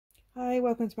Hi,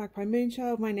 welcome to Magpie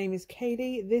Moonchild. My name is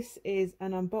Kayleigh. This is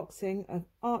an unboxing of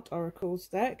Art Oracles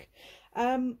deck.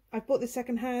 I've bought this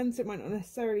second hand, so it might not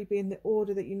necessarily be in the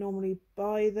order that you normally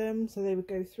buy them, so they would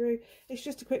go through. It's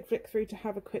just a quick flick through to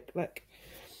have a quick look.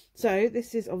 So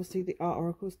this is obviously the Art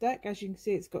Oracles deck. As you can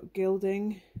see, it's got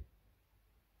gilding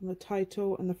on the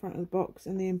title and the front of the box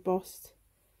and the embossed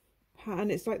pattern.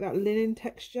 It's like that linen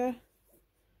texture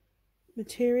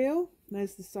material.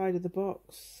 There's the side of the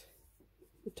box.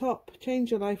 The top, change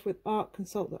your life with art,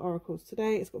 consult the oracles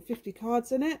today. It's got 50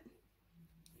 cards in it.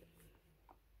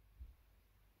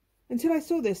 Until I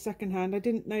saw this secondhand, I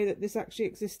didn't know that this actually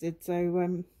existed, so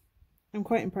I'm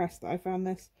quite impressed that I found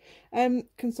this.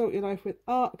 Consult your life with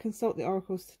art, consult the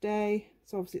oracles today.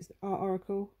 So obviously it's the art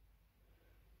oracle.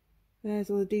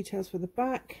 There's all the details for the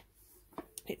back.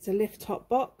 It's a lift top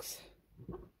box.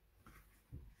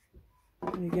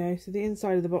 There we go. So the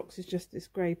inside of the box is just this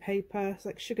grey paper. It's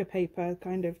like sugar paper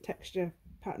kind of texture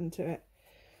pattern to it.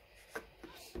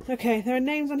 Okay, there are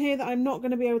names on here that I'm not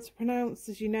going to be able to pronounce.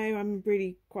 As you know, I'm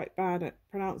really quite bad at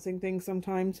pronouncing things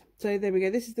sometimes. So there we go.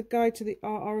 This is the guide to the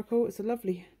Art Oracle. It's a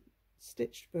lovely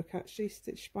stitched book, actually,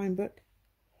 stitched spine book.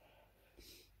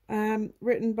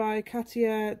 Written by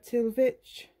Katia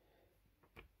Tilvich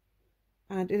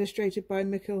and illustrated by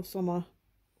Mikkel Sommer.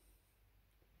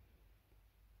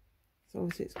 So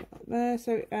obviously it's got that there.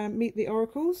 So meet the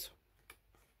oracles,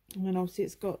 and then obviously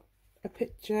it's got a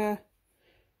picture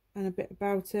and a bit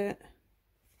about it.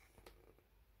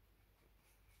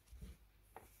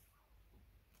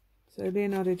 So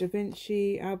Leonardo da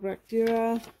Vinci, Albrecht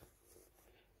Dürer,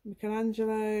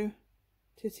 Michelangelo,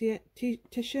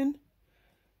 Titian,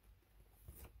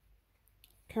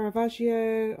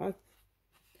 Caravaggio,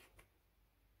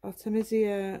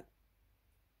 Artemisia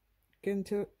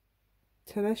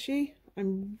Gentileschi.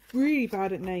 I'm really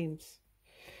bad at names.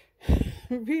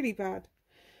 Really bad.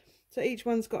 So each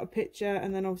one's got a picture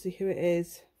and then obviously who it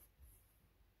is.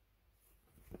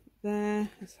 There,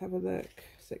 let's have a look.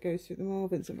 So it goes through them all.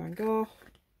 Vincent van Gogh,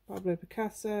 Pablo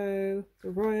Picasso,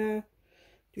 Goya,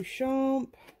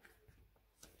 Duchamp.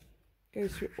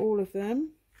 Goes through all of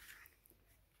them.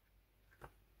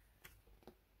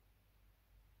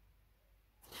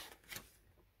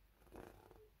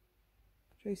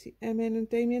 Tracy Emin and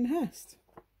Damien Hirst.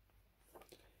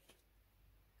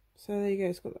 So there you go.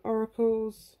 It's got the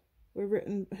oracles. We're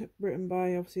written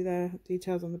by, obviously there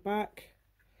details on the back.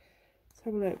 Let's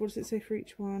have a look. What does it say for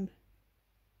each one?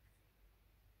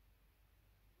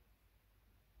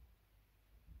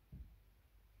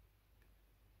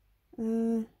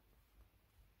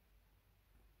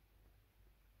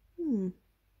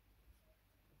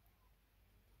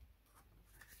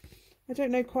 I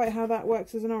don't know quite how that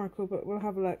works as an oracle, but we'll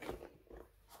have a look.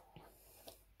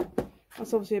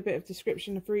 That's obviously a bit of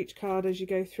description for each card as you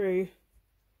go through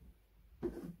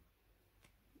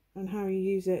and how you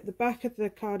use it. The back of the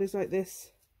card is like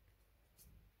this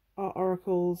Art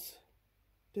Oracles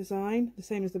design, the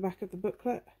same as the back of the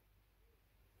booklet.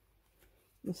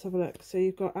 Let's have a look. So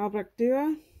you've got Albrecht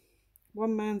Dürer.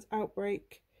 One man's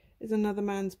outbreak is another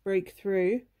man's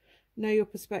breakthrough. Know your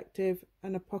perspective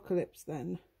and apocalypse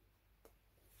then.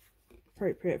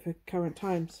 Appropriate for current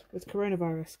times with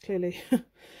coronavirus, clearly.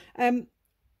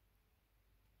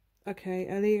 Okay,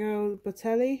 Aligo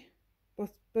Botti.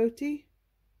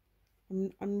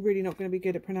 I'm really not going to be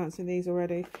good at pronouncing these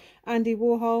already. Andy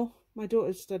Warhol. My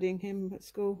daughter's studying him at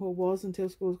school, or was until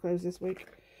school's closed this week.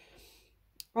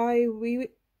 Ai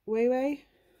Weiwei.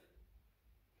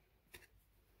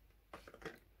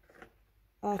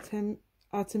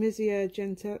 Artemisia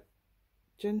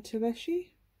Gentileschi.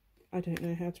 I don't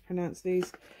know how to pronounce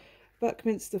these.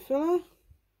 Buckminster Fuller.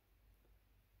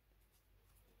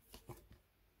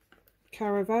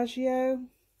 Caravaggio.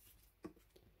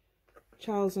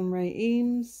 Charles and Ray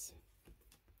Eames.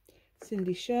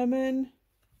 Cindy Sherman.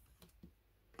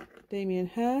 Damien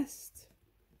Hirst.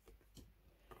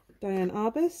 Diane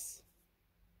Arbus.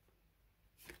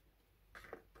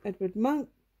 Edward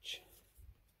Munch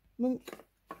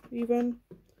even.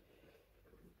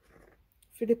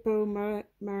 Filippo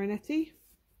Marinetti,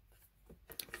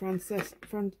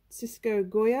 Francisco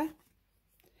Goya,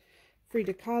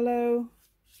 Frida Kahlo,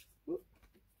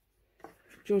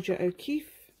 Georgia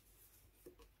O'Keeffe,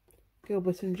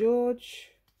 Gilbert and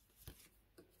George,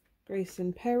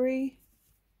 Grayson Perry,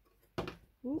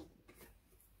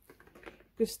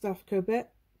 Gustave Courbet,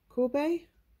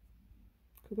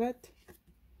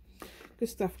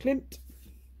 Gustav Klimt,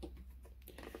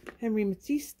 Henry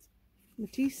Matisse,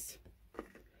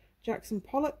 Jackson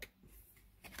Pollock,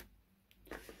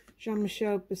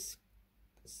 Jean-Michel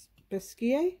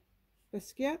Basquiat,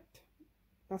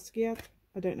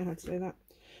 I don't know how to say that.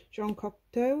 Jean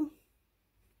Cocteau,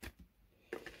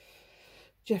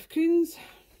 Jeff Koons,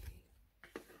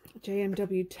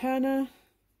 JMW Turner,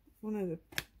 one of the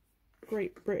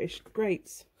great British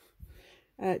greats,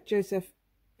 Joseph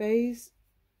Boys,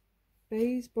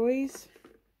 Le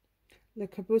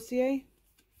Corbusier,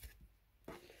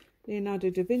 Leonardo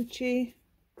da Vinci,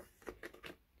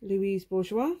 Louise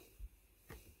Bourgeois,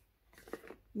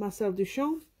 Marcel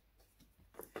Duchamp,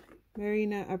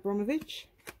 Marina Abramovich,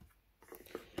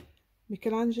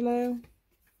 Michelangelo,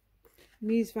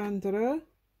 Mies van der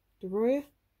Rohe,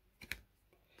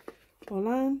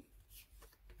 Orlan,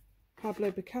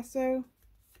 Pablo Picasso,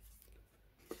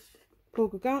 Paul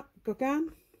Gauguin,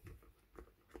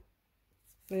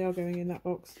 they are going in that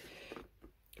box,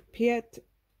 Piet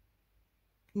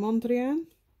Mondrian,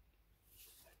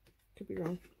 could be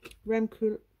wrong, Rem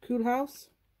Koolhaas,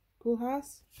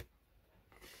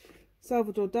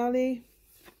 Salvador Dali,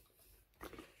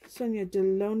 Sonia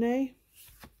Delaunay,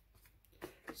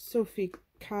 Sophie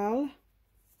Calle,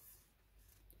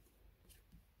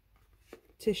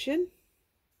 Titian,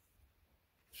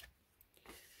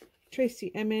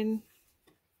 Tracy Emin,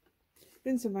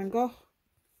 Vincent van Gogh,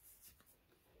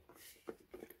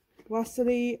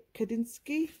 Wassily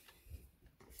Kandinsky,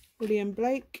 William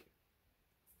Blake,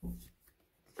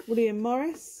 William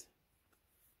Morris,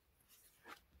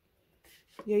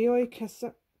 Yayoi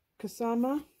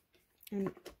Kusama,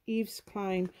 and Yves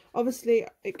Klein. Obviously,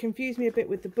 it confused me a bit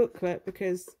with the booklet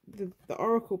because the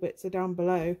oracle bits are down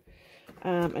below.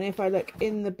 And if I look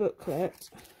in the booklet,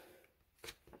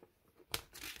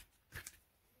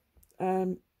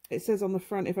 it says on the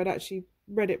front, if I'd actually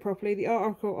read it properly, the art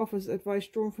oracle offers advice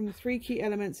drawn from the 3 key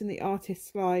elements in the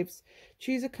artist's lives.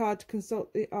 Choose a card to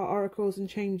consult the art oracles and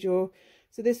change your...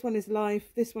 So this one is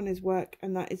life, this one is work,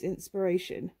 and that is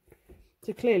inspiration.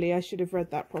 So clearly I should have read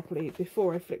that properly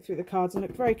before I flicked through the cards and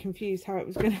looked very confused how it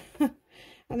was going to...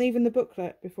 and even the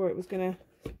booklet before it was going to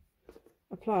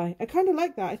apply. I kind of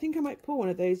like that. I think I might pull one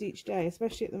of those each day,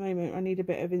 especially at the moment. I need a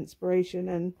bit of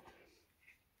inspiration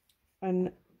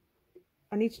and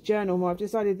I need to journal more. I've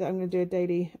decided that I'm going to do a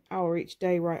daily hour each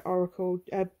day, write oracle,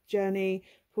 journey,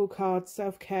 pull cards,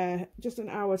 self-care, just an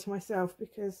hour to myself,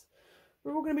 because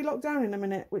we're all going to be locked down in a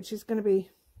minute, which is going to be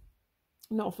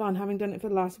not fun, having done it for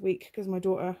the last week because my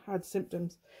daughter had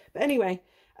symptoms. But anyway,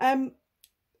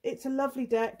 it's a lovely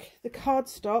deck. The card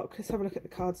stock, let's have a look at the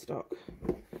card stock.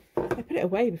 I put it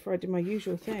away before I did my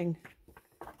usual thing.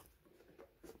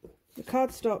 The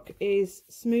cardstock is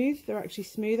smooth. They're actually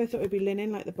smooth. I thought it would be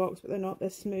linen like the box, but they're not. They're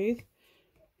smooth.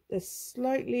 They're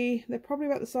probably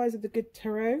about the size of the good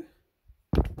tarot.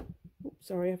 Oops,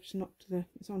 sorry, I've just knocked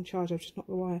it's on charge. I've just knocked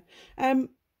the wire.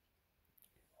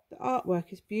 The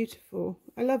artwork is beautiful.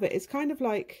 I love it. It's kind of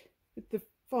like, the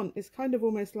font is kind of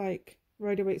almost like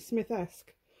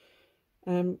Rider-Waite-Smith-esque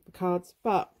cards,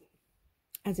 but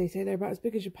as they say, they're about as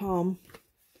big as your palm.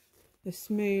 They're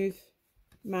smooth,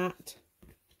 matte,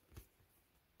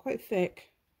 quite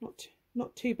thick, not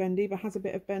too bendy, but has a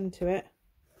bit of bend to it.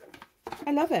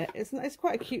 I love it. It's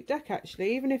quite a cute deck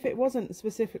actually. Even if it wasn't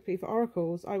specifically for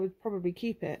oracles, I would probably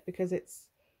keep it because it's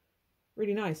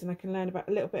really nice and I can learn about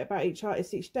a little bit about each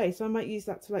artist each day. So I might use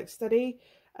that to like study,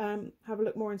 have a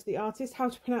look more into the artist. How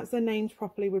to pronounce their names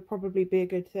properly would probably be a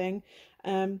good thing,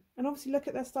 and obviously look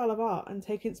at their style of art and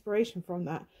take inspiration from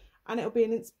that. And it'll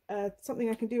be something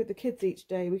I can do with the kids each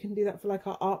day. We can do that for like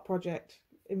our art project,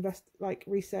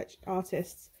 research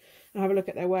artists and have a look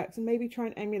at their works and maybe try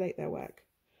and emulate their work.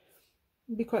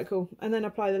 It'd be quite cool, and then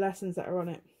apply the lessons that are on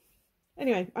it.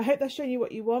 Anyway, I hope that's shown you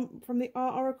what you want from the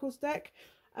Art Oracles deck.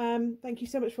 Thank you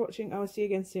so much for watching. I will see you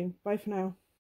again soon. Bye for now.